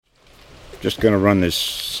Just going to run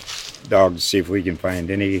this dog to see if we can find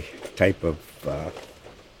any type of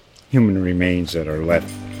human remains that are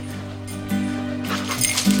left.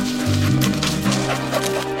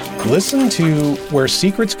 Listen to Where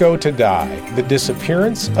Secrets Go to Die, The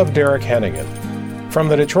Disappearance of Derek Hennigan. From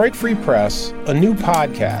the Detroit Free Press, a new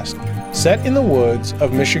podcast set in the woods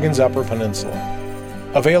of Michigan's Upper Peninsula.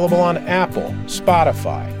 Available on Apple,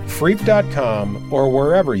 Spotify, Freep.com, or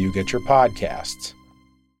wherever you get your podcasts.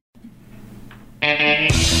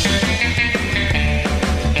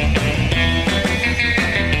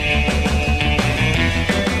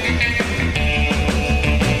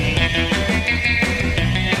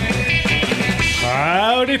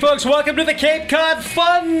 Howdy, folks. Welcome to the Cape Cod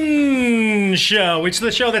Fun Show. It's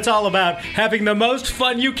the show that's all about having the most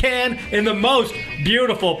fun you can in the most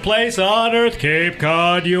beautiful place on earth, Cape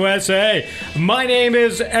Cod, USA. My name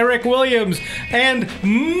is Eric Williams, and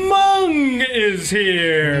Mung is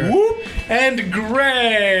here. Whoop. And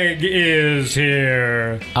Greg is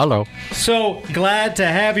here. Hello. So glad to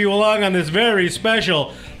have you along on this very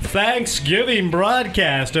special Thanksgiving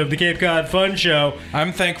broadcast of the Cape Cod Fun Show.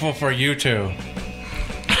 I'm thankful for you two.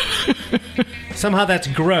 Somehow that's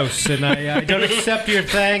gross, and I don't accept your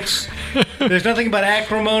thanks. There's nothing but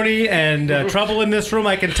acrimony and trouble in this room.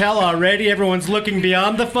 I can tell already. Everyone's looking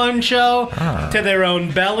beyond the fun show to their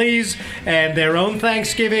own bellies and their own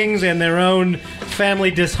Thanksgivings and their own family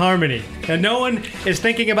disharmony. And no one is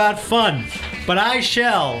thinking about fun. But I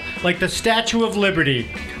shall, like the Statue of Liberty,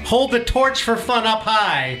 hold the torch for fun up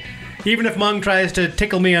high, even if Mung tries to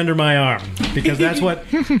tickle me under my arm, because that's what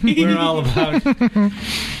we're all about.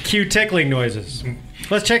 Cue tickling noises.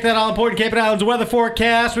 Let's check that all-important Cape Islands weather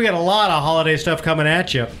forecast. We got a lot of holiday stuff coming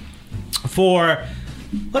at you.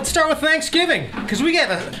 Let's start with Thanksgiving, because we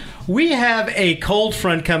have a cold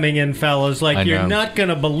front coming in, fellas. Like, you're not going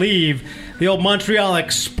to believe. The old Montreal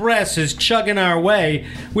Express is chugging our way.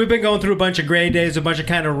 We've been going through a bunch of gray days, a bunch of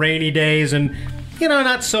kind of rainy days, and,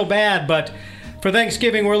 not so bad, but for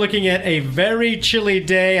Thanksgiving, we're looking at a very chilly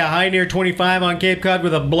day, a high near 25 on Cape Cod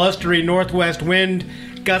with a blustery northwest wind,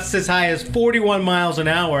 gusts as high as 41 miles an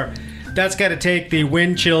hour. That's got to take the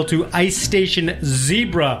wind chill to ice station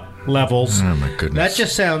zebra levels. Oh, my goodness. That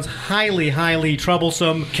just sounds highly, highly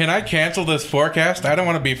troublesome. Can I cancel this forecast? I don't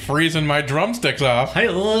want to be freezing my drumsticks off.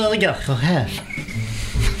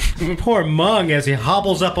 Poor Mung as he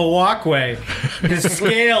hobbles up a walkway. His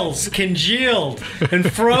scales congealed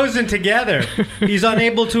and frozen together. He's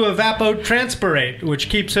unable to evapotranspirate, which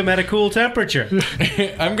keeps him at a cool temperature.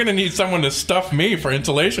 I'm going to need someone to stuff me for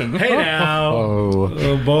insulation. Hey now.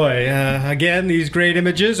 Oh boy. Again, these great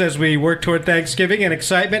images as we work toward Thanksgiving and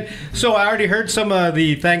excitement. So I already heard some of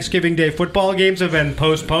the Thanksgiving Day football games have been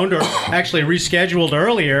postponed or actually rescheduled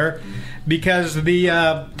earlier, because the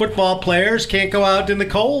football players can't go out in the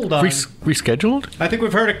cold. Rescheduled? I think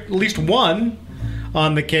we've heard at least one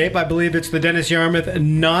on the Cape. I believe it's the Dennis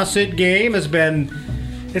Yarmouth-Nauset game has been,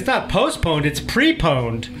 it's not postponed, it's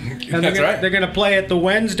preponed. And That's right. They're going to play it the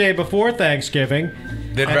Wednesday before Thanksgiving.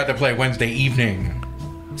 They'd rather play Wednesday evening.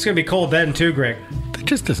 It's going to be cold then too, Greg. That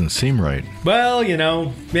just doesn't seem right. Well,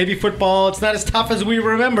 maybe football, it's not as tough as we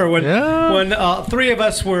remember when three of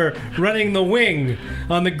us were running the wing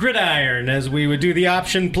on the gridiron as we would do the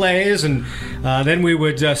option plays, and then we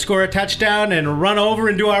would score a touchdown and run over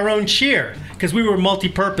and do our own cheer, because we were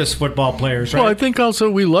multi-purpose football players, right? Well, I think also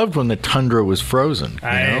we loved when the tundra was frozen.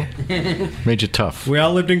 Made you tough. We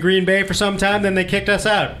all lived in Green Bay for some time, then they kicked us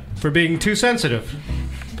out for being too sensitive.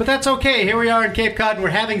 But that's okay. Here we are in Cape Cod, and we're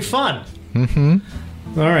having fun. Mm-hmm.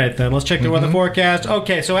 All right, then. Let's check the weather forecast.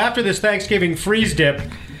 Okay, so after this Thanksgiving freeze dip,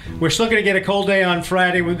 we're still going to get a cold day on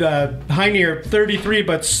Friday with a high near 33,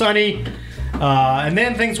 but sunny. And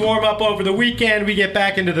then things warm up over the weekend. We get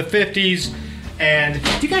back into the 50s. And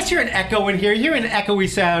do you guys hear an echo in here? You hear an echoey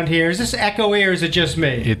sound here. Is this echoey or is it just me?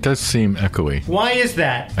 It does seem echoey. Why is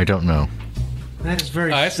that? I don't know. That is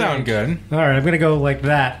very I strange. sound good. All right, I'm going to go like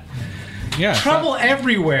that. Yeah. Trouble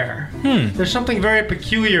everywhere. There's something very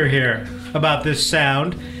peculiar here about this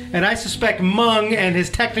sound, and I suspect Mung and his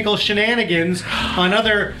technical shenanigans on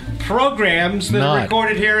other programs that are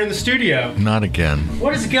recorded here in the studio. Not again.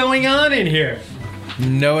 What is going on in here?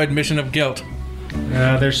 No admission of guilt.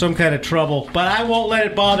 There's some kind of trouble, but I won't let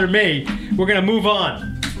it bother me. We're going to move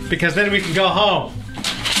on, because then we can go home.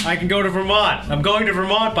 I can go to Vermont. I'm going to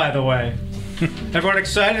Vermont, by the way. Everyone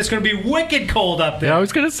excited? It's going to be wicked cold up there. Yeah, I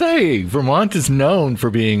was going to say, Vermont is known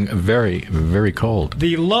for being very, very cold.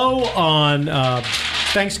 The low on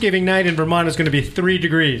Thanksgiving night in Vermont is going to be 3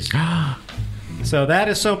 degrees. So that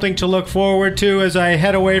is something to look forward to as I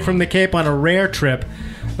head away from the Cape on a rare trip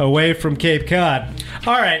away from Cape Cod.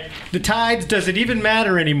 All right, the tides, does it even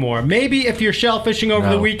matter anymore? Maybe if you're shellfishing over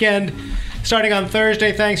the weekend, starting on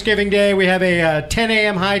Thursday, Thanksgiving Day, we have a 10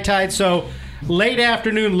 a.m. high tide, so late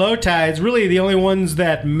afternoon low tides, really the only ones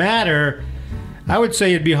that matter. I would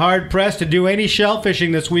say you'd be hard-pressed to do any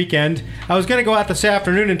shellfishing this weekend. I was going to go out this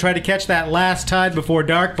afternoon and try to catch that last tide before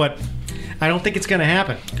dark, but I don't think it's going to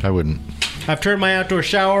happen. I wouldn't. I've turned my outdoor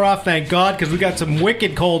shower off, thank God, because we got some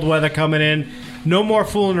wicked cold weather coming in. No more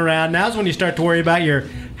fooling around. Now's when you start to worry about your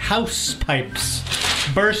house pipes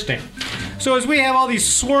bursting. So as we have all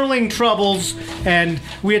these swirling troubles and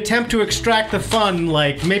we attempt to extract the fun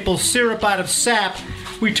like maple syrup out of sap,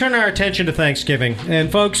 we turn our attention to Thanksgiving.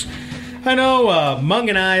 And folks, I know Mung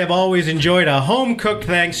and I have always enjoyed a home-cooked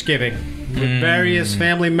Thanksgiving with various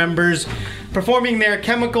family members performing their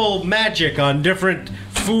chemical magic on different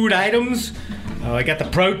food items. I got the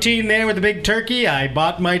protein there with the big turkey. I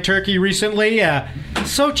bought my turkey recently.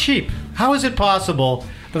 So cheap. How is it possible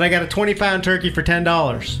that I got a 20-pound turkey for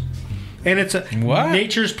 $10? And it's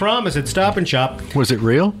Nature's Promise at Stop and Shop. Was it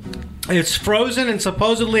real? It's frozen, and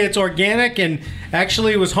supposedly it's organic, and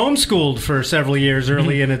actually was homeschooled for several years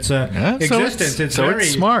early in its existence. It's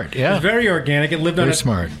smart, yeah. It's very organic. It lived on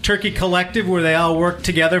a turkey collective where they all worked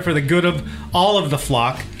together for the good of all of the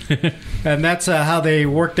flock. And that's how they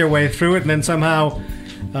worked their way through it. And then somehow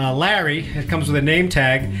Larry, it comes with a name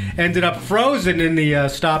tag, ended up frozen in the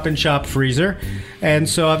Stop and Shop freezer. And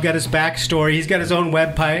so I've got his backstory. He's got his own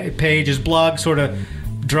web page. His blog sort of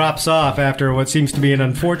drops off after what seems to be an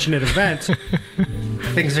unfortunate event.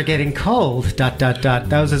 Things are getting cold, ... That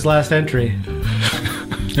was his last entry.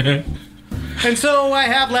 And so I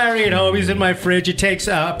have Larry at home. He's in my fridge. It takes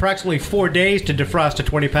approximately 4 days to defrost a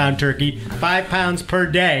 20-pound turkey, 5 pounds per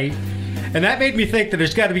day. And that made me think that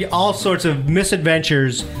there's got to be all sorts of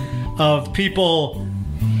misadventures of people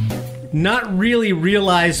not really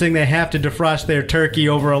realizing they have to defrost their turkey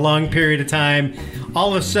over a long period of time.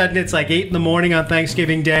 All of a sudden, it's like 8 in the morning on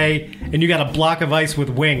Thanksgiving Day, and you got a block of ice with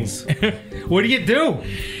wings. What do you do?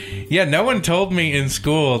 Yeah, no one told me in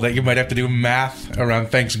school that you might have to do math around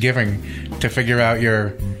Thanksgiving to figure out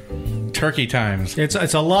your turkey times.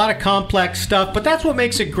 It's a lot of complex stuff, but that's what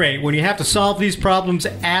makes it great. When you have to solve these problems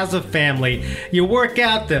as a family, you work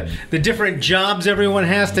out the different jobs everyone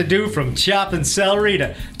has to do, from chopping celery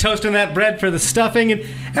to toasting that bread for the stuffing, and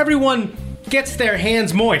everyone gets their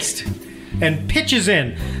hands moist and pitches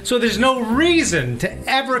in. So there's no reason to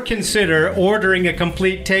ever consider ordering a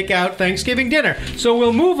complete takeout Thanksgiving dinner. So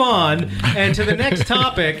we'll move on and to the next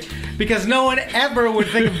topic, because no one ever would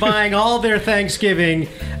think of buying all their Thanksgiving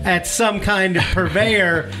at some kind of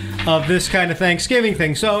purveyor of this kind of Thanksgiving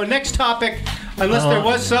thing. So next topic, unless there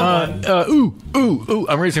was someone. Ooh,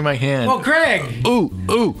 I'm raising my hand. Oh, Greg.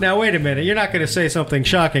 Ooh. Now, wait a minute. You're not going to say something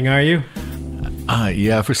shocking, are you?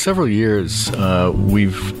 Yeah, for several years,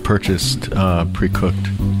 we've purchased pre-cooked.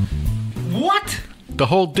 What? The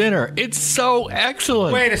whole dinner. It's so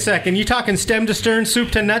excellent. Wait a second. You talking stem to stern,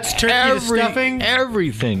 soup to nuts, turkey to stuffing?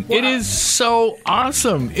 Everything. Wow. It is so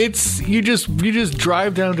awesome. It's you just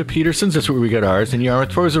drive down to Peterson's. That's where we get ours. And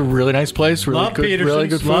Yarmouth is a really nice place. Really Love good, Peterson's. really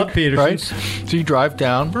good food. Love Peterson's. Right? So you drive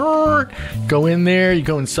down, go in there, you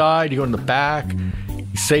go inside, you go in the back,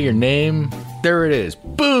 you say your name. There it is.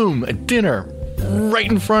 Boom! A dinner right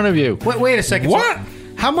in front of you. Wait a second. What? So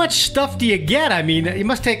how much stuff do you get? I mean, it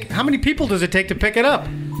must take... How many people does it take to pick it up?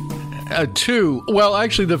 2. Well,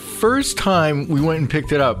 actually, the first time we went and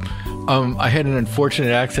picked it up, I had an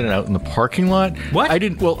unfortunate accident out in the parking lot. What? I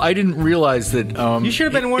didn't realize that... you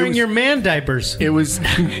should have been wearing your man diapers. It was...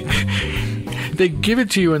 They give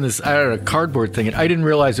it to you in this, I don't know, cardboard thing, and I didn't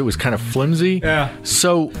realize it was kind of flimsy. Yeah.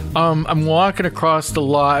 So I'm walking across the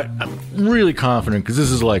lot. I'm really confident because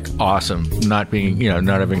this is like awesome, not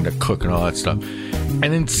having to cook and all that stuff. And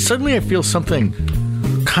then suddenly I feel something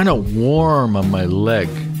kind of warm on my leg,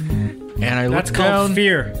 and I look That's down. That's called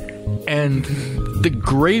fear. And the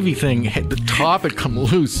gravy thing, the top had come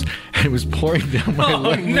loose, and it was pouring down my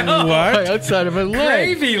leg. No. Right outside of my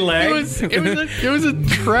leg. Gravy legs? It was a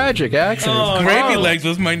tragic accident. Oh, Gravy Legs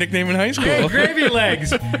was my nickname in high school. Hey, Gravy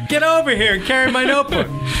Legs, get over here and carry my notebook.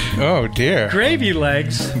 Oh, dear. Gravy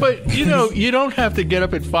Legs. But, you don't have to get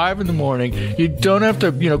up at 5 in the morning. You don't have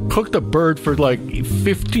to, cook the bird for like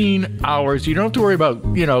 15 hours. You don't have to worry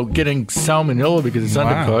about, getting salmonella because it's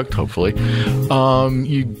undercooked, hopefully.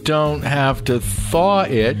 You don't have to thaw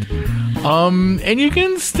it. And you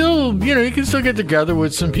can still, get together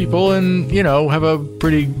with some people and, have a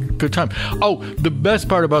pretty good time. Oh, the best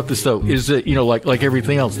part about this, though, is that, like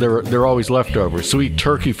everything else, they're always leftovers. So we eat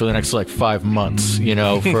turkey for the next, 5 months,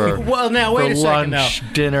 for Well, now, wait for a second lunch,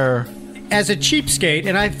 now. dinner. as a cheapskate,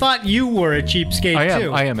 and I thought you were a cheapskate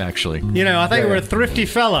too. I am actually. You know, I thought you were a thrifty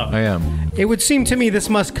fellow. I am. It would seem to me this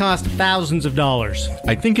must cost thousands of dollars.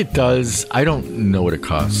 I think it does. I don't know what it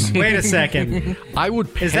costs. Wait a second. I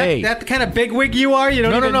would pay. Is that the kind of bigwig you are? You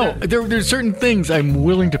don't No. There's certain things I'm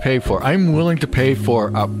willing to pay for. I'm willing to pay for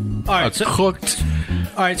a cooked.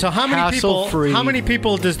 All right, so how many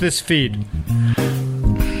people does this feed?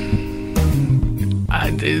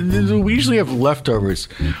 We usually have leftovers.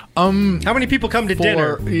 How many people come to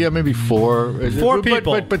dinner? Yeah, maybe 4. 4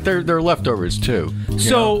 people. But they're leftovers too.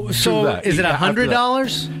 So is it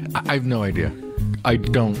 $100? I have no idea. I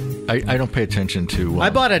don't pay attention to. I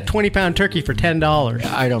bought a 20-pound turkey for $10.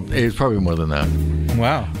 I don't. It's probably more than that.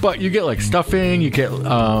 Wow. But you get like stuffing. You get.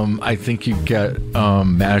 I think you get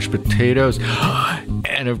mashed potatoes,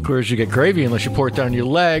 and of course you get gravy unless you pour it down your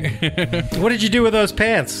leg. What did you do with those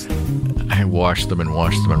pants? I washed them and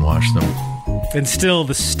washed them and washed them. And still,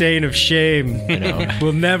 the stain of shame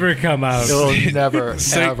will never come out. It'll never,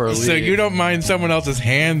 ever leave. So you don't mind someone else's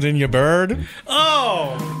hands in your bird?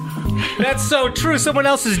 Oh, that's so true. Someone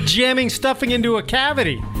else is jamming stuffing into a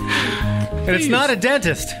cavity. And it's not a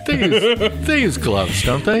dentist. They use gloves,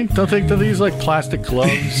 don't they? Don't they use like plastic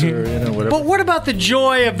gloves or whatever? But what about the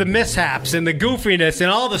joy of the mishaps and the goofiness and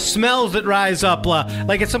all the smells that rise up?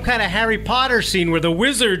 Like it's some kind of Harry Potter scene where the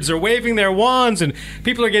wizards are waving their wands and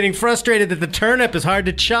people are getting frustrated that the turnip is hard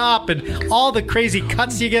to chop and all the crazy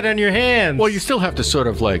cuts you get on your hands. Well, you still have to sort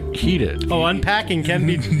of like heat it. Oh, unpacking can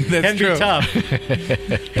be true. tough.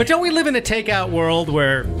 But don't we live in a takeout world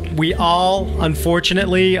where we all,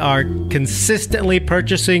 unfortunately, are consistently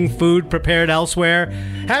purchasing food prepared elsewhere?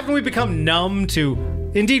 Haven't we become numb to,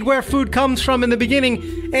 indeed, where food comes from in the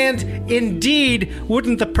beginning? And, indeed,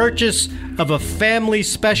 wouldn't the purchase of a family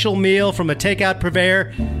special meal from a takeout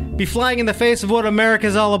purveyor be flying in the face of what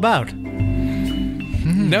America's all about?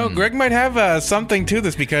 No, Greg might have something to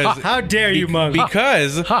this because... How dare you, Monk?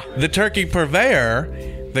 Because the turkey purveyor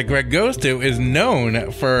that Greg goes to is known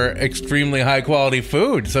for extremely high quality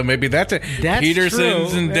food. So maybe that's it. That's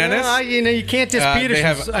Peterson's true. and Dennis. You can't diss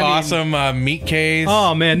Peterson's. They have awesome meat case.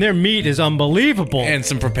 Oh, man, their meat is unbelievable. And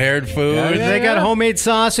some prepared food. They got homemade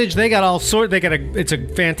sausage. They got all sorts. It's a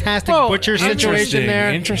fantastic butcher situation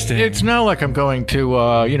there. Interesting. It's not like I'm going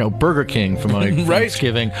to, Burger King for my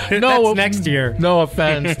Thanksgiving. That's next year. No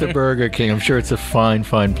offense to Burger King. I'm sure it's a fine,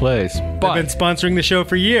 fine place. But They've been sponsoring the show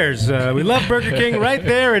for years. We love Burger King right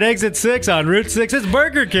there at Exit 6 on Route 6. It's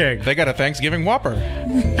Burger King. They got a Thanksgiving Whopper.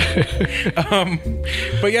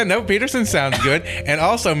 But yeah, no, Peterson sounds good. And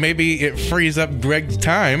also maybe it frees up Greg's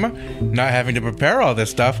time not having to prepare all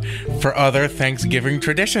this stuff for other Thanksgiving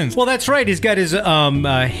traditions. Well, that's right. He's got his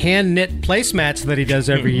hand-knit placemats that he does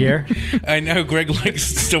every year. I know Greg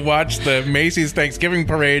likes to watch the Macy's Thanksgiving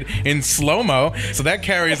parade in slow-mo, so that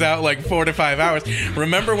carries out like 4 to 5 hours.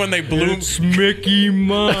 Remember when they blew... It's Mickey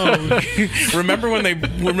Mouse. Remember when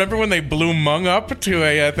they blew Mung up to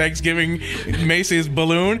a Thanksgiving Macy's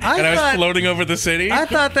balloon and I was floating over the city? I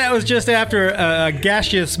thought that was just after a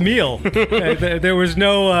gaseous meal. There was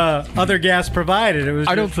no other gas provided. It was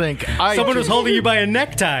someone was holding you by a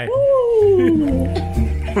necktie.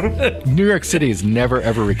 New York City has never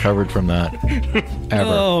ever recovered from that. Ever.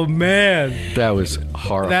 Oh man, that was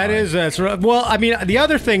horrifying. That's right. Well, I mean, the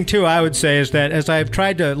other thing too, I would say, is that as I've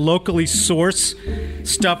tried to locally source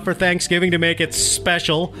stuff for Thanksgiving to make it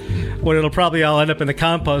special, when it'll probably all end up in the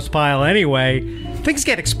compost pile anyway, things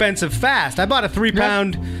get expensive fast. I bought a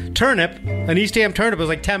 3-pound turnip, an East Ham turnip. It was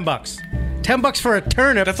like $10. $10 for a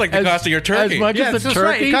turnip. That's like the cost of your turkey. As much as the turkey?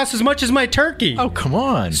 Right. It costs as much as my turkey. Oh, come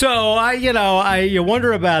on. So, you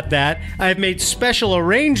wonder about that. I've made special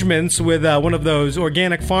arrangements with one of those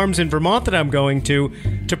organic farms in Vermont that I'm going to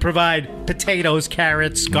provide potatoes,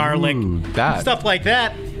 carrots, garlic, stuff like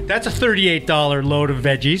that. That's a $38 load of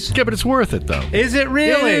veggies. Yeah, but it's worth it, though. Is it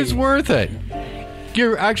really? It is worth it.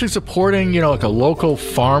 You're actually supporting, like a local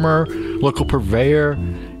farmer, local purveyor.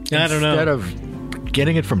 I don't know. Instead of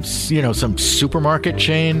getting it from, some supermarket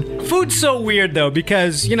chain. Food's so weird, though,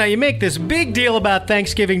 because, you make this big deal about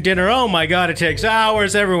Thanksgiving dinner. Oh, my God, it takes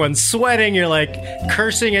hours. Everyone's sweating. You're,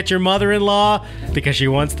 cursing at your mother-in-law because she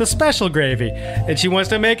wants the special gravy, and she wants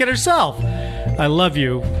to make it herself. I love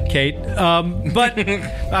you, Kate. But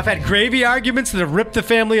I've had gravy arguments that have ripped the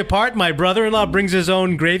family apart. My brother-in-law brings his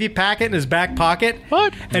own gravy packet in his back pocket.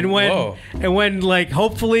 What? And when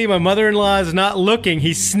hopefully my mother-in-law is not looking,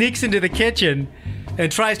 he sneaks into the kitchen and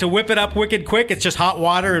tries to whip it up wicked quick. It's just hot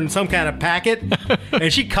water in some kind of packet.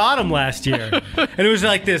 And she caught him last year. And it was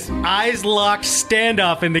like this eyes-locked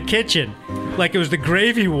standoff in the kitchen. like it was the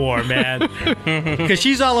gravy war, man. Because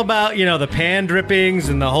she's all about, the pan drippings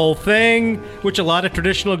and the whole thing, which a lot of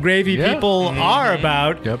traditional gravy people are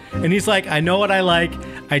about. Yep. And he's like, I know what I like.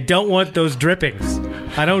 I don't want those drippings.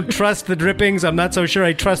 I don't trust the drippings. I'm not so sure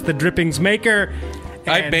I trust the drippings maker.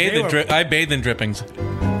 I bathe in drippings.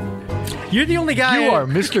 You're the only guy. You are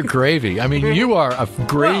Mr. Gravy. I mean, you are a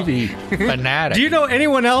gravy fanatic. Do you know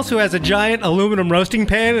anyone else who has a giant aluminum roasting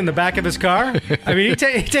pan in the back of his car? I mean, he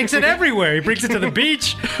takes it everywhere. He brings it to the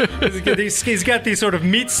beach. He's got these sort of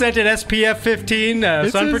meat-scented SPF 15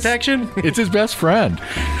 sun protection. It's his best friend.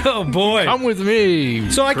 Oh, boy. Come with me.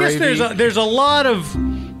 So I Gravy. guess there's a lot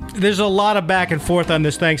of back and forth on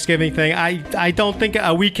this Thanksgiving thing. I don't think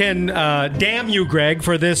we can damn you, Greg,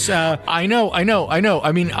 for this. I know.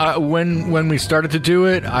 I mean, when we started to do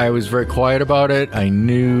it, I was very quiet about it. I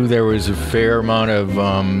knew there was a fair amount of,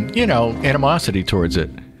 animosity towards it.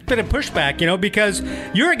 Bit of pushback, because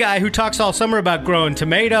you're a guy who talks all summer about growing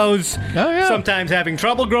tomatoes, sometimes having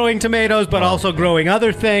trouble growing tomatoes, but also growing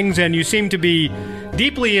other things, and you seem to be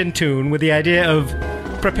deeply in tune with the idea of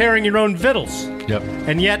preparing your own victuals. Yep.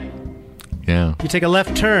 And yet, you take a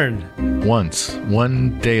left turn.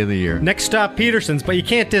 One day of the year. Next stop, Peterson's, but you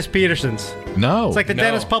can't diss Peterson's. No. It's like the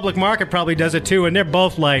Dennis Public Market probably does it too, and they're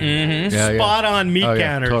both like spot-on meat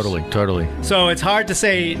counters. Totally. So it's hard to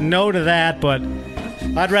say no to that, but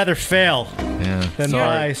I'd rather fail than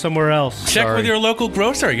buy somewhere else. Check with your local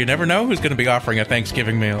grocer. You never know who's going to be offering a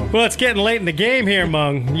Thanksgiving meal. Well, it's getting late in the game here,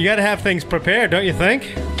 Mung. You got to have things prepared, don't you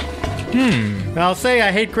think? I'll say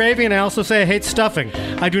I hate gravy, and I also say I hate stuffing.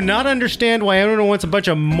 I do not understand why everyone wants a bunch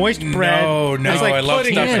of moist bread. No, it's like I love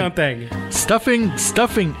pudding or stuffing. something.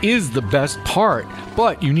 Stuffing is the best part,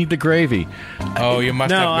 but you need the gravy. Oh, you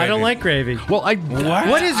must have No, gravy. I don't like gravy. Well,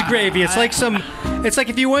 What is gravy? It's like it's like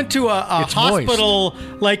if you went to a hospital,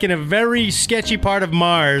 like in a very sketchy part of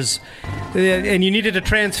Mars, and you needed a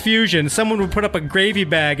transfusion, someone would put up a gravy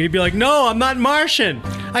bag, and you'd be like, no, I'm not Martian.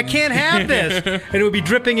 I can't have this. And it would be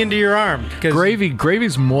dripping into your arm.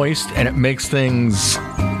 Gravy's moist, and it makes things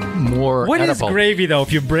more What edible. is gravy, though,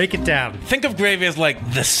 if you break it down? Think of gravy as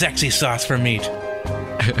like the sexy sauce for meat.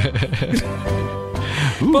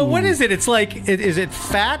 But what is it? It's like, is it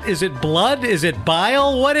fat? Is it blood? Is it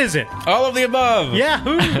bile? What is it? All of the above.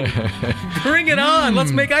 Yahoo! Bring it on.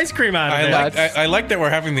 Let's make ice cream out of it. I like that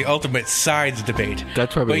we're having the ultimate sides debate.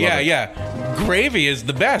 That's why we love it. Yeah. Gravy is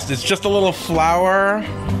the best. It's just a little flour,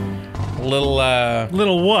 little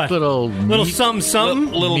what? Little meat,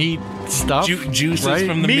 something? little meat stuff, juices right?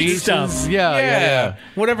 from the Meat meat. stuff. Yeah.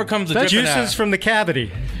 Whatever comes to dripping Juices out. from the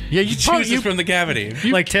cavity. Yeah, Juices from the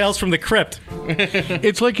cavity. Like Tales from the Crypt.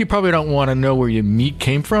 It's like you probably don't want to know where your meat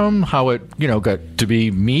came from, how it, got to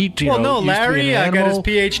be meat. Well, no, used to be Larry an got his animal.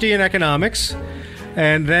 PhD in economics,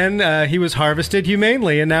 and then he was harvested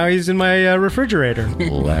humanely, and now he's in my refrigerator.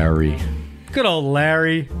 Larry. Good old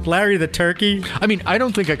Larry. Larry the turkey. I mean, I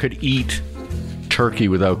don't think I could eat turkey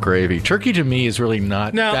without gravy. Turkey to me is really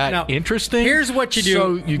not that interesting. Here's what you do.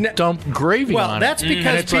 So you dump gravy on it. Well, that's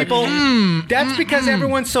because it's like, people. That's because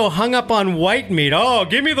everyone's so hung up on white meat. Oh,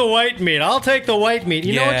 give me the white meat. I'll take the white meat.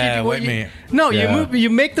 You know what you do? White meat. No, Yeah. you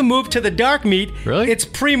make the move to the dark meat. Really? It's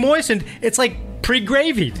pre-moistened. It's like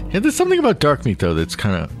pre-gravied. Yeah, there's something about dark meat though that's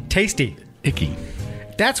kind of Tasty. icky,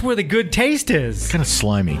 That's where the good taste is. kind of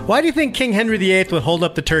slimy. Why do you think King Henry VIII would hold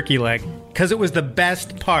up the turkey leg? Because it was the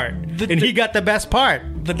best part. And he got the best part.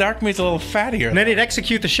 The dark meat's a little fattier. And then he'd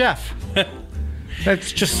execute the chef.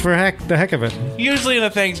 That's just for the heck of it. Usually in a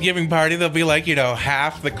Thanksgiving party, there'll be like,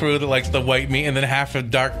 half the crew that likes the white meat and then half of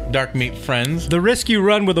dark meat friends. The risk you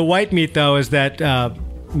run with the white meat, though, is that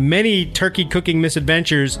many turkey cooking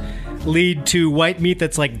misadventures lead to white meat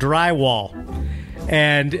that's like drywall.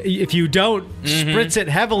 And if you don't spritz it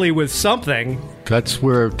heavily with something... That's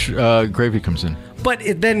where gravy comes in. But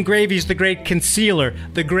then gravy's the great concealer,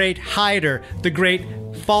 the great hider, the great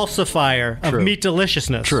falsifier of meat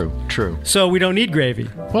deliciousness. True. So we don't need gravy.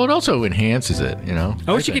 Well, it also enhances it,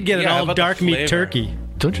 I wish you could get an Yeah, how all about the dark meat flavor? turkey.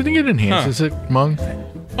 Don't you think it enhances it, Mung?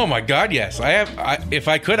 Oh my God, yes. If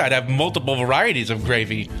I could, I'd have multiple varieties of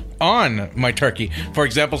gravy on my turkey. For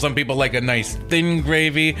example, some people like a nice thin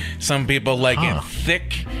gravy. Some people like it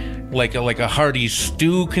thick, like a hearty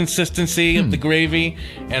stew consistency of the gravy.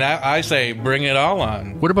 And I say, bring it all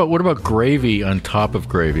on. What about gravy on top of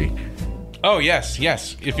gravy? Oh yes.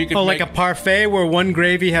 If you could, Oh, like a parfait where one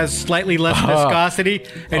gravy has slightly less viscosity,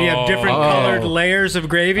 and you have different colored layers of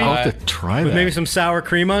gravy I'll have to try with that. maybe some sour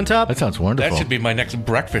cream on top. That sounds wonderful. that should be my next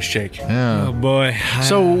breakfast shake. Yeah. Oh boy.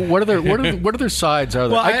 So what other sides are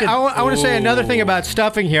there? Well, I want to say another thing about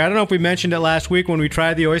stuffing here. I don't know if we mentioned it last week when we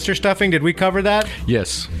tried the oyster stuffing. Did we cover that?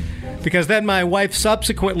 Yes. Because then my wife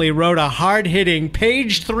subsequently wrote a hard-hitting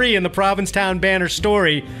page 3 in the Provincetown Banner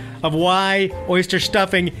story of why oyster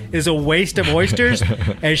stuffing is a waste of oysters,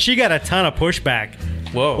 and she got a ton of pushback.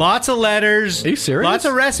 Whoa. Lots of letters. Are you serious? Lots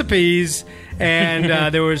of recipes.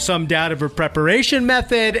 And there was some doubt of her preparation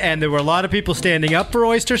method, and there were a lot of people standing up for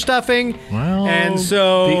oyster stuffing. Well, and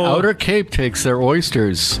so the Outer Cape takes their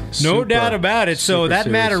oysters. No doubt about it. So that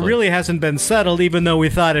matter seriously. really hasn't been settled, even though we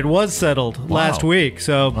thought it was settled last week.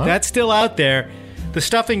 So that's still out there. The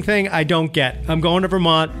stuffing thing, I don't get. I'm going to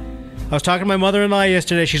Vermont. I was talking to my mother-in-law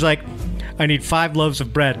yesterday. She's like, I need 5 loaves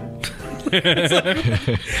of bread.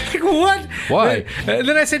 Like, what? Why? And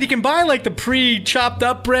then I said, you can buy like the pre-chopped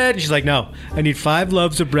up bread. And she's like, no, I need 5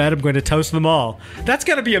 loaves of bread. I'm going to toast them all. That's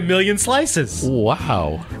got to be 1,000,000 slices.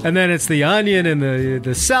 Wow. And then it's the onion and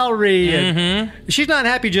the celery. And she's not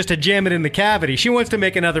happy just to jam it in the cavity. She wants to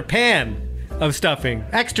make another pan of stuffing,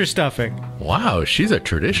 extra stuffing. Wow, she's a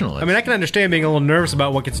traditionalist. I mean, I can understand being a little nervous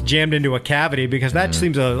about what gets jammed into a cavity because that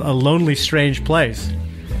seems a lonely, strange place.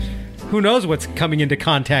 Who knows what's coming into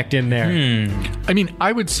contact in there? I mean,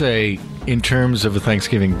 I would say, in terms of a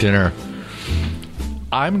Thanksgiving dinner,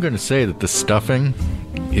 I'm going to say that the stuffing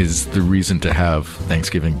is the reason to have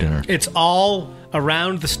Thanksgiving dinner. It's all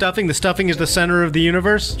around the stuffing. The stuffing is the center of the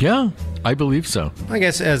universe. Yeah, I believe so. I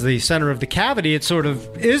guess as the center of the cavity, it sort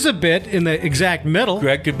of is a bit in the exact middle.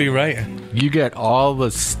 Greg could be right. You get all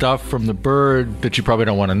the stuff from the bird that you probably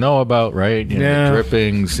don't want to know about, right? You know, the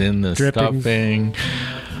drippings in the stuffing.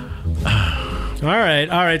 All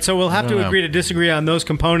right. So we'll have to agree to disagree on those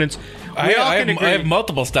components. I have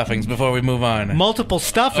multiple stuffings before we move on. Multiple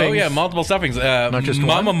stuffings? Oh, yeah, multiple stuffings. Not just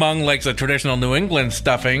Mama one? Mung likes a traditional New England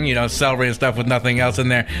stuffing, celery and stuff with nothing else in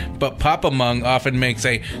there. But Papa Mung often makes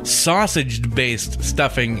a sausage-based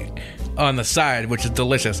stuffing on the side, which is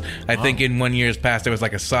delicious. I think in 1 year's past there was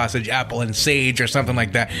like a sausage, apple, and sage or something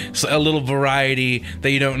like that. So a little variety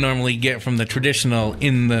that you don't normally get from the traditional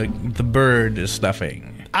in the bird stuffing.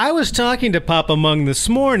 I was talking to Papa Mung this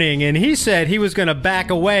morning, and he said he was going to back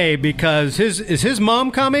away because his mom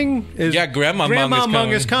coming? Grandma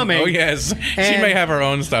Mung is coming. Oh, yes. She may have her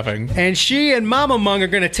own stuffing. And she and Mama Mung are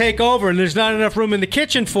going to take over, and there's not enough room in the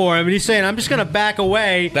kitchen for him. And he's saying, I'm just going to back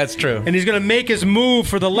away. That's true. And he's going to make his move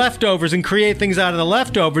for the leftovers and create things out of the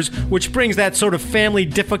leftovers, which brings that sort of family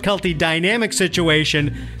difficulty dynamic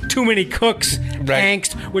situation. Too many cooks,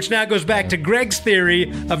 angst, which now goes back to Greg's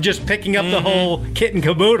theory of just picking up the whole kit and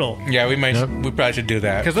caboodle. Yeah, we probably should do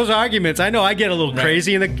that. Because those arguments, I know I get a little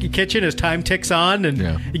crazy in the kitchen as time ticks on, and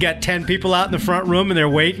you got 10 people out in the front room and they're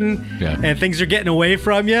waiting, and things are getting away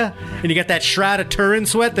from you, and you got that shroud of Turin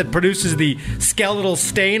sweat that produces the skeletal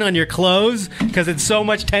stain on your clothes because it's so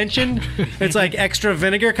much tension. It's like extra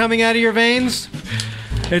vinegar coming out of your veins.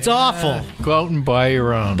 It's awful. Go out and buy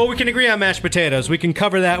your own. But we can agree on mashed potatoes. We can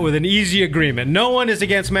cover that with an easy agreement. No one is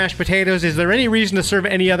against mashed potatoes. Is there any reason to serve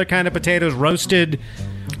any other kind of potatoes, roasted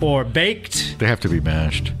or baked? They have to be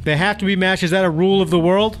mashed. They have to be mashed. Is that a rule of the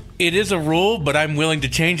world? It is a rule, but I'm willing to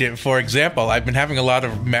change it. For example, I've been having a lot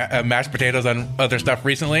of mashed potatoes on other stuff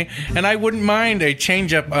recently, and I wouldn't mind a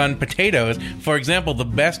change-up on potatoes. For example, the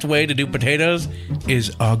best way to do potatoes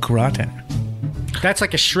is au gratin. That's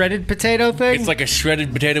like a shredded potato thing? It's like a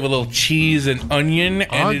shredded potato with a little cheese and onion,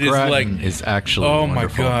 and it is like is actually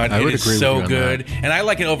wonderful. My god, I would it agree is so with you on good, that. and I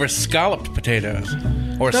like it over scalloped potatoes.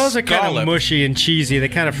 Or those are kind of scalloped. mushy and cheesy. They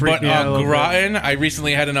kind of freak me out a But little au gratin, I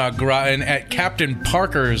recently had an au gratin at Captain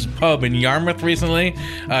Parker's Pub in Yarmouth recently.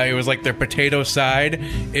 It was like their potato side.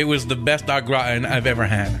 It was the best au gratin I've ever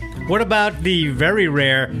had. What about the very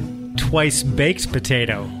rare twice baked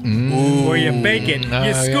potato? Where you bake it,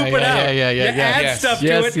 you scoop it out, you add stuff to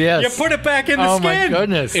it, you put it back in the skin. Oh my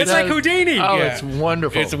goodness. It's like Houdini. Oh, it's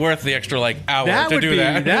wonderful. It's worth the extra hour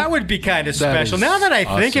that would be kind of special. Now that I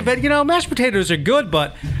think of it, mashed potatoes are good,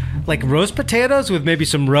 but like roast potatoes with maybe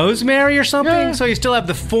some rosemary or something, so you still have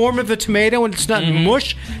the form of the tomato and it's not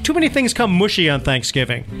mush. Too many things come mushy on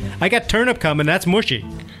Thanksgiving. I got turnip coming, that's mushy.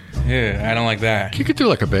 Yeah, I don't like that. You could do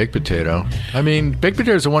like a baked potato. I mean, baked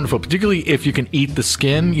potatoes are wonderful, particularly if you can eat the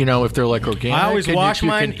skin, if they're like organic. I always wash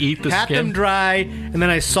mine, eat the pat skin. them dry, and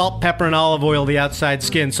then I salt, pepper, and olive oil the outside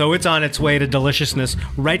skin, so it's on its way to deliciousness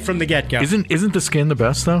right from the get-go. Isn't the skin the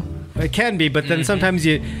best, though? It can be, but then sometimes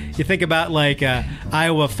you think about like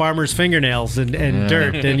Iowa farmers' fingernails and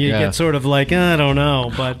dirt, and you get sort of like, I don't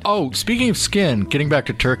know. But speaking of skin, getting back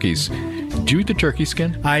to turkeys, do you eat the turkey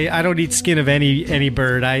skin? I don't eat skin of any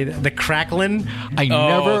bird. The cracklin.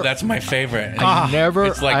 That's my favorite.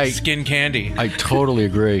 It's like skin candy. I totally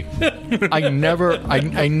agree. I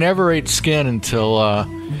never ate skin until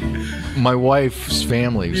my wife's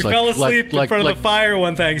family. You fell asleep in front of the fire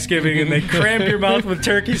one Thanksgiving and they crammed your mouth with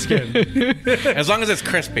turkey skin. As long as it's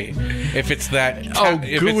crispy. If it's that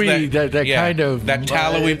gooey, that kind of that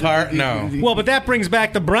tallowy part, no. Well, but that brings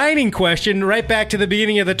back the brining question right back to the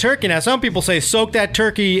beginning of the turkey. Now, some people say soak that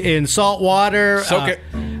turkey in salt water. Soak it.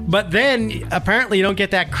 But then, apparently, you don't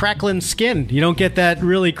get that crackling skin. You don't get that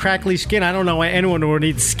really crackly skin. I don't know why anyone would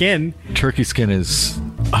need skin. Turkey skin is...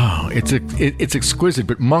 Oh, it's exquisite,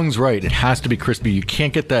 but Mung's right. It has to be crispy. You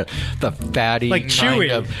can't get the fatty, like chewy.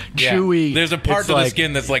 kind of chewy. There's a part of the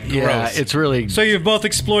skin that's like gross. Yeah, it's really... So you've both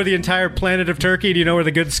explored the entire planet of turkey. Do you know where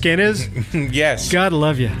the good skin is? Yes. God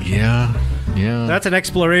love you. Yeah. That's an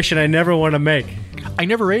exploration I never want to make. I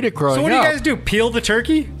never ate it growing up. So what do you guys do? Peel the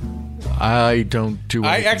turkey? I don't do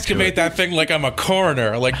I anything excavate that thing like I'm a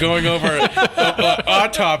coroner, like going over an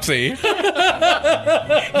autopsy.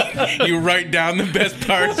 You write down the best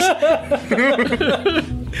parts.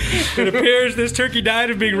 It appears this turkey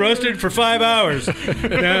died of being roasted for 5 hours.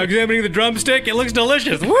 Now, examining the drumstick, it looks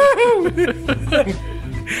delicious. Woo!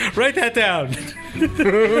 Write that down.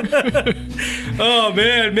 Oh,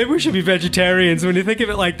 man, maybe we should be vegetarians. When you think of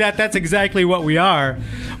it like that, that's exactly what we are.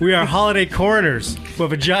 We are holiday coroners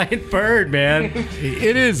with a giant bird, man.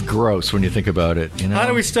 It is gross when you think about it. You know? How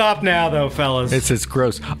do we stop now, though, fellas? It's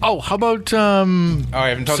gross. Oh, how about I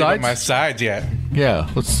haven't told you about sides? my sides yet. Yeah,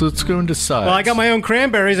 let's go into sides. Well, I got my own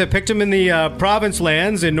cranberries. I picked them in the province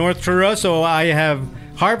lands in North Truro, so I have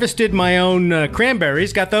harvested my own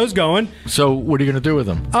cranberries. Got those going. So what are you going to do with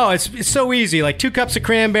them? Oh, it's so easy. Like 2 cups of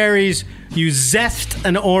cranberries. You zest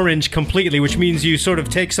an orange completely, which means you sort of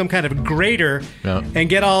take some kind of grater and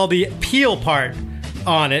get all the peel part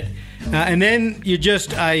on it. And then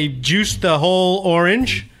I juice the whole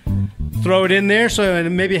orange, throw it in there, so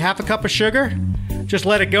maybe half a cup of sugar. Just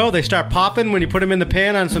let it go. They start popping when you put them in the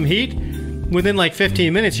pan on some heat. Within like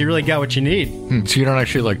 15 minutes, you really got what you need. So you don't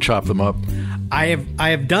actually like chop them up? I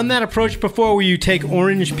have done that approach before, where you take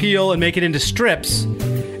orange peel and make it into strips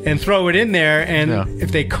and throw it in there, and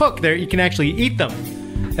if they cook, you can actually eat them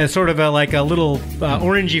as sort of like a little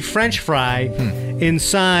orangey French fry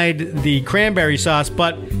inside the cranberry sauce.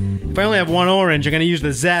 But if I only have one orange, I'm going to use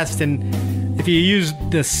the zest, and if you use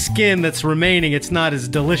the skin that's remaining, it's not as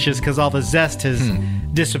delicious because all the zest has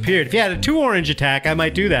disappeared. If you had a 2 orange attack, I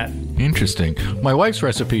might do that. Interesting. My wife's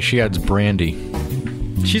recipe, she adds brandy.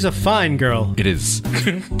 She's a fine girl. It is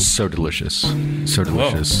so delicious. So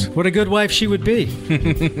delicious. Whoa. What a good wife she would be.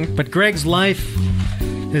 But Greg's life,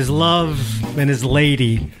 his love, and his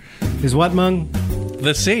lady is what, Mung?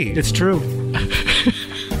 The sea. It's true.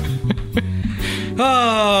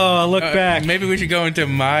 Oh, look back. Maybe we should go into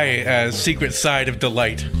my secret side of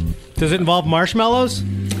delight. Does it involve marshmallows?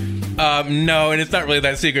 No, and it's not really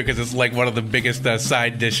that secret because it's like one of the biggest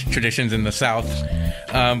side dish traditions in the South.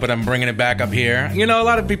 But I'm bringing it back up here. You know, a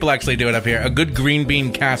lot of people actually do it up here. A good green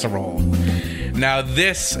bean casserole. Now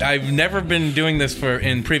this, I've never been doing this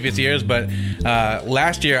in previous years, but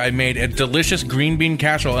last year I made a delicious green bean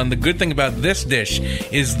casserole, and the good thing about this dish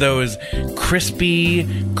is those crispy,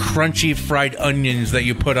 crunchy fried onions that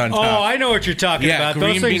you put on top. Oh, I know what you're talking about.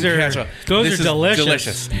 Those things are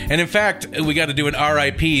delicious. And in fact, we got to do an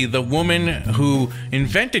RIP. The woman who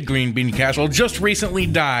invented green bean casserole just recently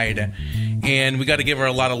died. And we got to give her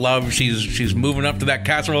a lot of love. She's moving up to that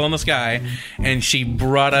casserole in the sky, and she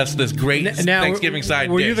brought us this great Thanksgiving side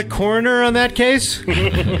dish. Were you the coroner on that case?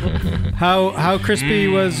 How crispy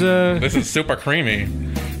was? This is super creamy.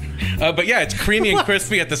 But yeah, it's creamy and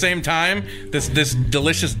crispy at the same time. This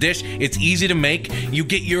delicious dish. It's easy to make. You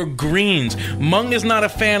get your greens. Mung is not a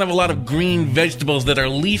fan of a lot of green vegetables that are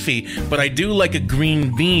leafy, but I do like a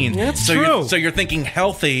green bean. That's true. So you're thinking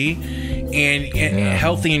healthy and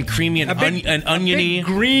healthy and creamy and oniony. A big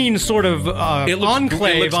green sort of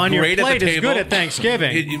enclave on your plate is good at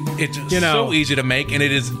Thanksgiving. It's so easy to make, and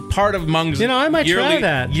it is part of Mung's I might try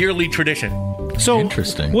that. yearly tradition. So,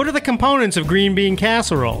 interesting. What are the components of green bean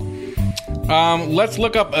casserole? Let's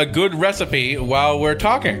look up a good recipe while we're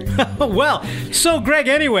talking. Well, so Greg,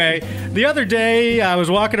 anyway, the other day I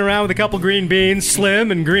was walking around with a couple green beans,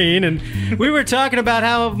 slim and green, and we were talking about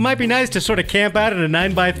how it might be nice to sort of camp out in a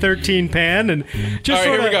 9x13 pan and just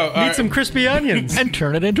sort of meet some crispy onions and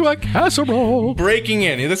turn it into a casserole. Breaking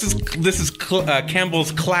in. This is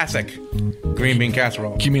Campbell's classic green bean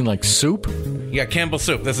casserole. You mean like soup? Yeah, Campbell's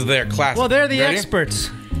soup. This is their classic. Well, they're the Ready? experts.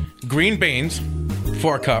 Green beans,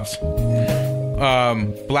 4 cups.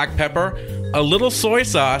 Black pepper, a little soy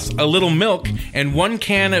sauce, a little milk, and 1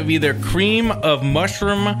 can of either cream of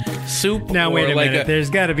mushroom soup. Now wait a minute. There's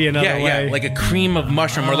got to be another way. Yeah, like a cream of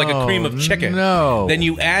mushroom or like a cream of chicken. No. Then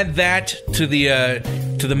you add that to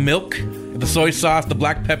the milk, the soy sauce, the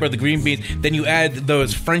black pepper, the green beans. Then you add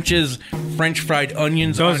those French fried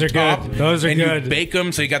onions Those on are top. good. Those are and good. You bake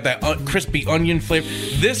them, so you got that crispy onion flavor.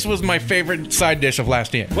 This was my favorite side dish of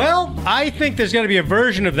last year. Well, I think there's got to be a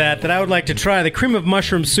version of that I would like to try. The cream of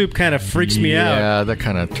mushroom soup kind of freaks me out. Yeah, that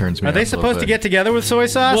kind of turns me Are off they a little supposed to bit. get together with soy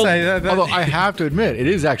sauce? Well, although I have to admit, it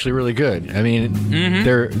is actually really good. I mean,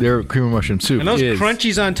 their cream of mushroom soup and those is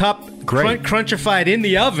crunchies on top, great. crunchified in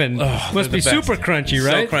the oven, must They're be the best. super crunchy,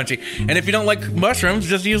 right? So crunchy. And if you don't like mushrooms,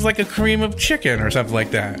 just use like a cream of chicken or something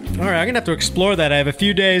like that. All right, I'm going to have to explore that. I have a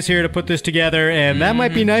few days here to put this together, and that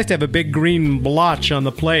might be nice to have a big green blotch on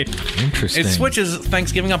the plate. interesting. It switches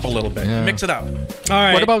Thanksgiving up a little bit. Yeah. Mix it up. All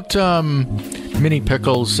right. What about mini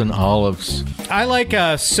pickles and olives? I like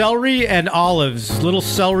celery and olives, little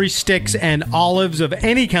celery sticks and olives of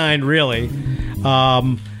any kind, really.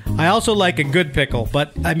 I also like a good pickle,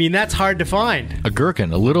 but I mean that's hard to find. A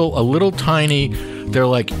gherkin, a little tiny. They're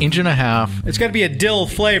like inch and a half. It's got to be a dill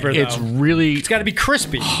flavor, though. It's really It's got to be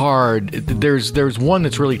crispy. hard. There's one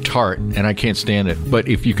that's really tart, and I can't stand it. But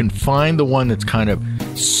if you can find the one that's kind of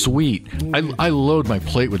sweet, I load my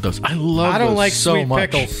plate with those. I love. I don't those like so sweet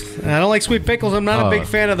much. pickles. I don't like sweet pickles. I'm not a big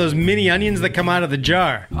fan of those mini onions that come out of the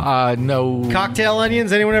jar. No. Cocktail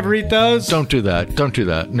onions. Anyone ever eat those? Don't do that. Don't do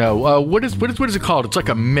that. No. What is it called? It's like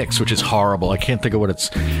a mix, which is horrible. I can't think of what it's.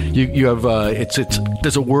 You have it's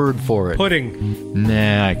there's a word for it. Pudding.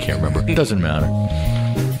 Nah, I can't remember. It doesn't matter.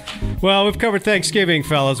 Well, we've covered Thanksgiving,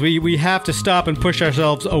 fellas. We have to stop and push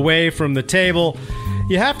ourselves away from the table.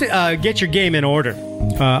 You have to get your game in order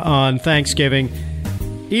on Thanksgiving.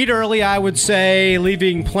 Eat early, I would say,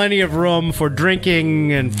 leaving plenty of room for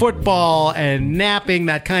drinking and football and napping,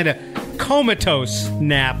 that kind of comatose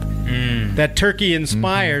nap that turkey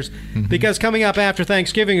inspires. Because coming up after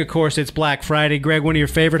Thanksgiving, of course, it's Black Friday. Greg, one of your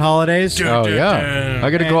favorite holidays? Oh yeah, I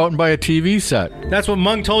got to go out and buy a TV set. That's what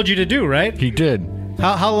Mung told you to do, right? He did.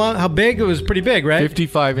 How long? How big? It was pretty big, right?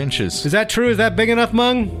 55 inches. Is that true? Is that big enough,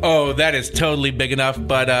 Mung? Oh, that is totally big enough,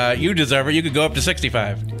 but you deserve it. You could go up to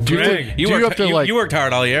 65. Do you, Greg, have to, do you have to like? You worked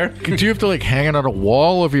hard all year. Do you have to like hang it on a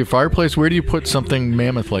wall of your fireplace? Where do you put something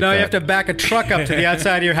mammoth like No, that? you have to back a truck up to the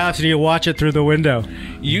outside of your house and you watch it through the window.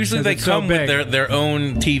 Usually they it's so come with big. their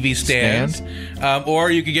own TV stands. Or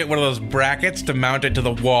you could get one of those brackets to mount it to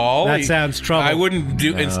the wall. That sounds trouble. I wouldn't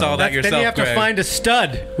install that yourself, Then you have to Greg. find a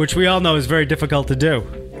stud, which we all know is very difficult to do.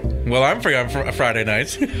 Well, I'm free on Friday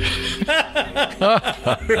nights.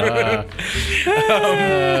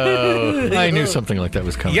 I knew something like that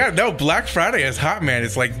was coming. Yeah, no, Black Friday is hot, man.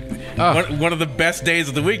 It's like one of the best days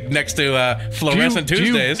of the week next to Fluorescent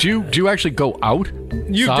Tuesdays. Do you actually go out?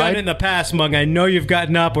 You've done it in the past, Mung. I know you've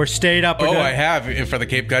gotten up or stayed up. Or Oh, done- I have. For the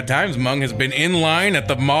Cape Cod Times, Mung has been in line at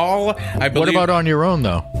the mall. I What believe. about on your own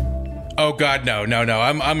though? Oh God, no.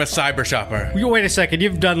 I'm a cyber shopper. Wait a second.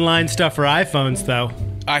 You've done line stuff for iPhones, though.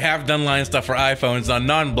 I have done line stuff for iPhones on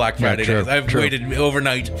non-Black Friday true, days. I've true. waited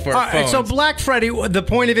overnight for All right, phones. so Black Friday, the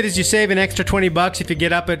point of it is you save an extra $20 if you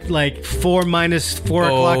get up at like 4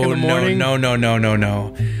 o'clock in the morning. No.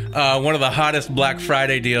 One of the hottest Black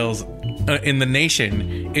Friday deals in the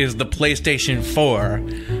nation is the PlayStation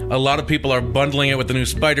 4. A lot of people are bundling it with the new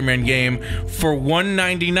Spider-Man game for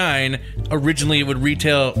 $199. Originally, it would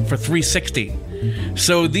retail for $360.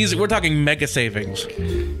 So we're talking mega savings.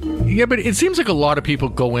 Yeah, but it seems like a lot of people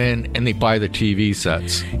go in and they buy the TV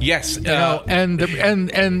sets. Yes, You know,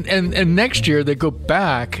 and next year they go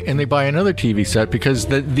back and they buy another TV set because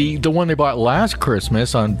the one they bought last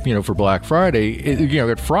Christmas on for Black Friday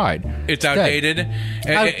got fried. it's dead. outdated.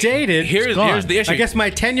 Outdated? Here's the issue. I guess my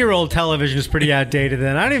 10-year-old television is pretty outdated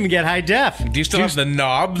then. I don't even get high def. Do you still have the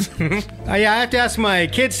knobs? Yeah, I have to ask my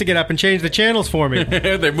kids to get up and change the channels for me.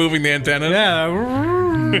 They're moving the antennas. Yeah.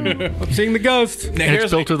 I'm seeing the ghost. Now, And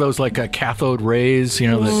it's built to those like cathode rays, that you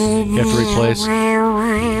have to replace.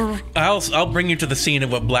 I'll bring you to the scene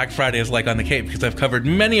of what Black Friday is like on the Cape because I've covered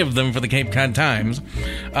many of them for the Cape Cod Times.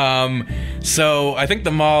 So I think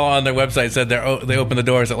the mall on their website said they open the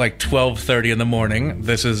doors at like 12:30 in the morning.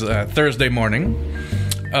 This is Thursday morning.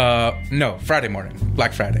 No, Friday morning,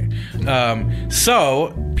 Black Friday.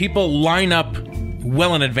 So people line up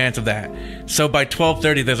well in advance of that. So by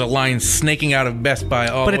 12:30, there's a line snaking out of Best Buy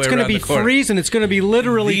all But the way it's going to around be the corner. freezing. It's going to be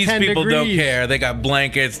literally These 10 people degrees. don't care. They got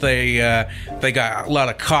blankets. They got a lot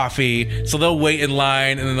of coffee. So they'll wait in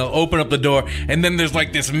line and then they'll open up the door. And then there's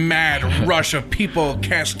like this mad rush of people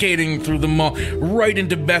cascading through the mall right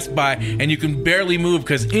into Best Buy. And you can barely move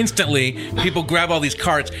because instantly people grab all these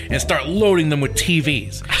carts and start loading them with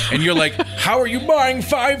TVs. And you're like, how are you buying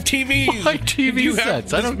 5 TVs? Why TV Do you have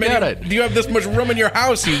sets? I this don't many- get it. Do you have this much room in your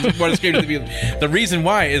house? You want to escape to the The reason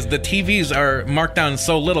why is the TVs are marked down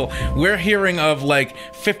so little. We're hearing of like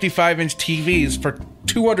 55-inch TVs for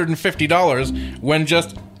 $250 when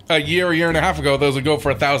just a year and a half ago, those would go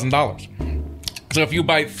for $1,000. So if you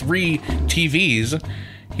buy 3 TVs,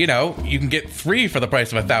 you know, you can get 3 for the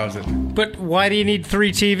price of $1,000. But why do you need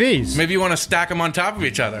 3 TVs? Maybe you want to stack them on top of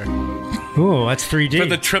each other. Ooh, that's 3D. For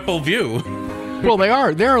the triple view. Well, they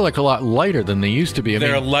are like a lot lighter than they used to be.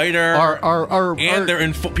 They're lighter.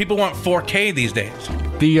 People want 4K these days.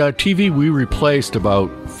 The TV we replaced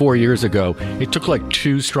about 4 years ago, it took like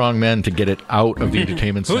 2 strong men to get it out of the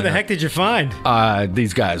entertainment center. Who the heck did you find?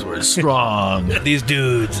 These guys were strong. These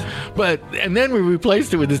dudes. And then we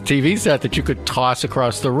replaced it with this TV set that you could toss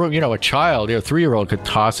across the room. You know, a child, a 3-year-old could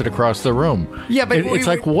toss it across the room. Yeah, but it's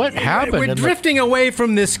like, what happened? We're drifting away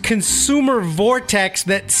from this consumer vortex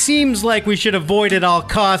that seems like we should avoid at all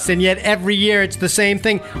costs, and yet every year it's the same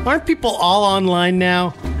thing. Aren't people all online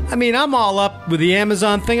now? I mean, I'm all up with the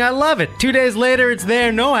Amazon thing. I love it. 2 days later, it's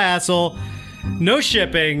there. No hassle. No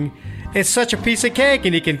shipping. It's such a piece of cake,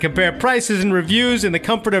 and you can compare prices and reviews in the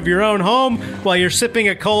comfort of your own home while you're sipping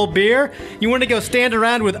a cold beer. You want to go stand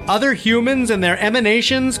around with other humans and their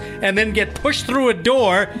emanations and then get pushed through a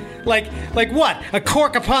door like what? A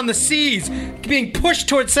cork upon the seas, being pushed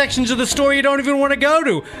towards sections of the store you don't even want to go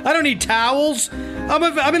to. I don't need towels.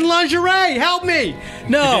 I'm in lingerie. Help me.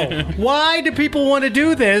 No. Why do people want to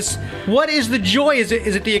do this? What is the joy? Is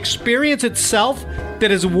it the experience itself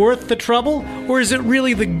that is worth the trouble, or is it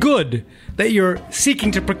really the good that you're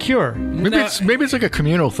seeking to procure? Maybe it's like a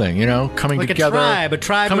communal thing, you know, coming like together, a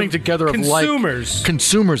tribe coming of together of consumers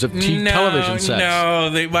of television sets.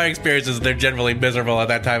 No, my experience is they're generally miserable at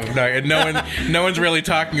that time of night, and no one's really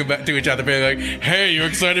talking about to each other, being like, "Hey, you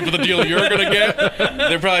excited for the deal you're gonna get?"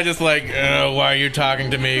 They're probably just like, "Why are you talking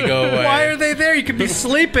to me? Go away." Why are they there? You could be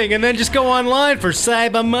sleeping and then just go online for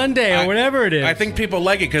Cyber Monday or whatever it is. I think people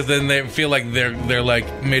like it because then they feel like they're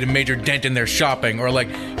like made a major dent in their shopping, or like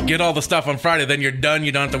get all the stuff on Friday, then you're done.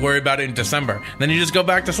 You don't have to worry about it in December. Then you just go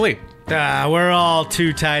back to sleep. We're all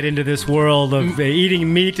too tied into this world of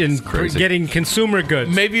eating meat and getting consumer goods.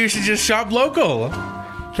 Maybe you should just shop local.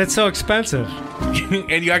 That's so expensive.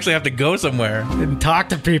 And you actually have to go somewhere and talk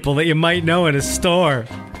to people that you might know in a store.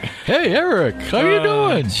 Hey, Eric, how you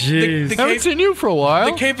doing? Jeez. I haven't seen you for a while.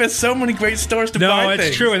 The Cape has so many great stores to buy things. No,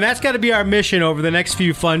 it's true, and that's got to be our mission over the next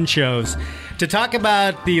few fun shows, to talk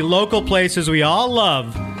about the local places we all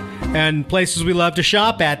love and places we love to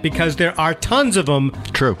shop at, because there are tons of them.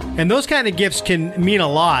 True. And those kind of gifts can mean a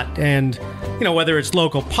lot. And, you know, whether it's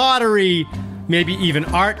local pottery, maybe even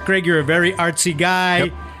art. Greg, you're a very artsy guy.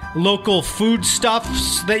 Yep. Local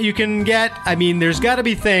foodstuffs that you can get. I mean, there's got to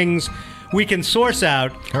be things we can source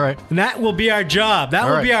out. All right. And that will be our job. That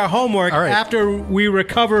will be our homework after we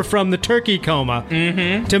recover from the turkey coma,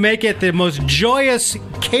 to make it the most joyous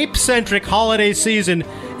Cape-centric holiday season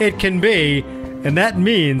it can be. And that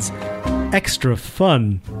means extra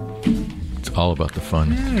fun. It's all about the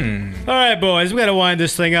fun. All right, boys, we got to wind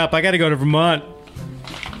this thing up. I got to go to Vermont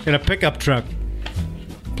in a pickup truck,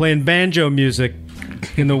 playing banjo music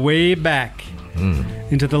in the way back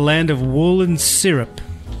into the land of wool and syrup.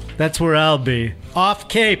 That's where I'll be. Off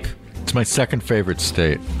Cape. It's my second favorite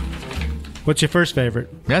state. What's your first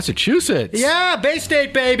favorite? Massachusetts. Yeah, Bay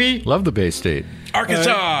State, baby. Love the Bay State.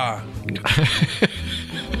 Arkansas.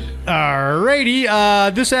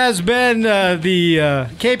 Alrighty, this has been the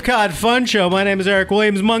Cape Cod Fun Show. My name is Eric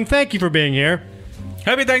Williams-Mung. Thank you for being here.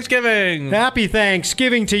 Happy Thanksgiving. Happy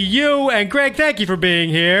Thanksgiving to you. And Greg, thank you for being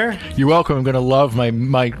here. You're welcome. I'm going to love my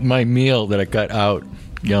meal that I got out.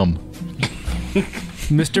 Yum.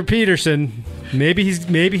 Mr. Peterson, maybe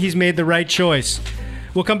he's made the right choice.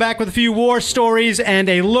 We'll come back with a few war stories and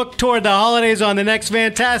a look toward the holidays on the next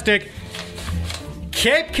fantastic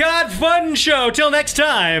Cape Cod Fun Show. Till next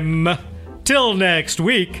time. Till next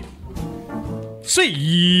week.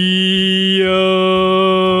 See ya.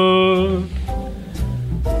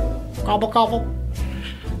 Gobble, gobble.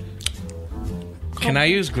 Can I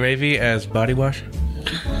use gravy as body wash?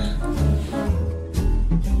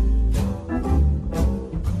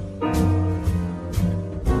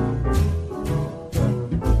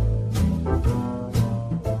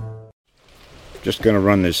 Just going to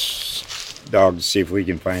run this dog to see if we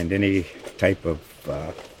can find any type of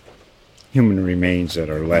human remains that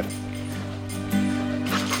are left.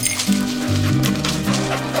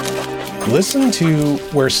 Listen to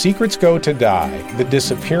Where Secrets Go to Die, The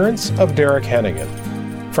Disappearance of Derek Hennigan.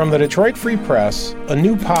 From the Detroit Free Press, a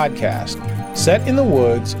new podcast set in the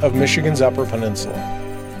woods of Michigan's Upper Peninsula.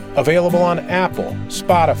 Available on Apple,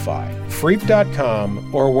 Spotify,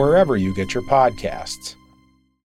 Freep.com, or wherever you get your podcasts.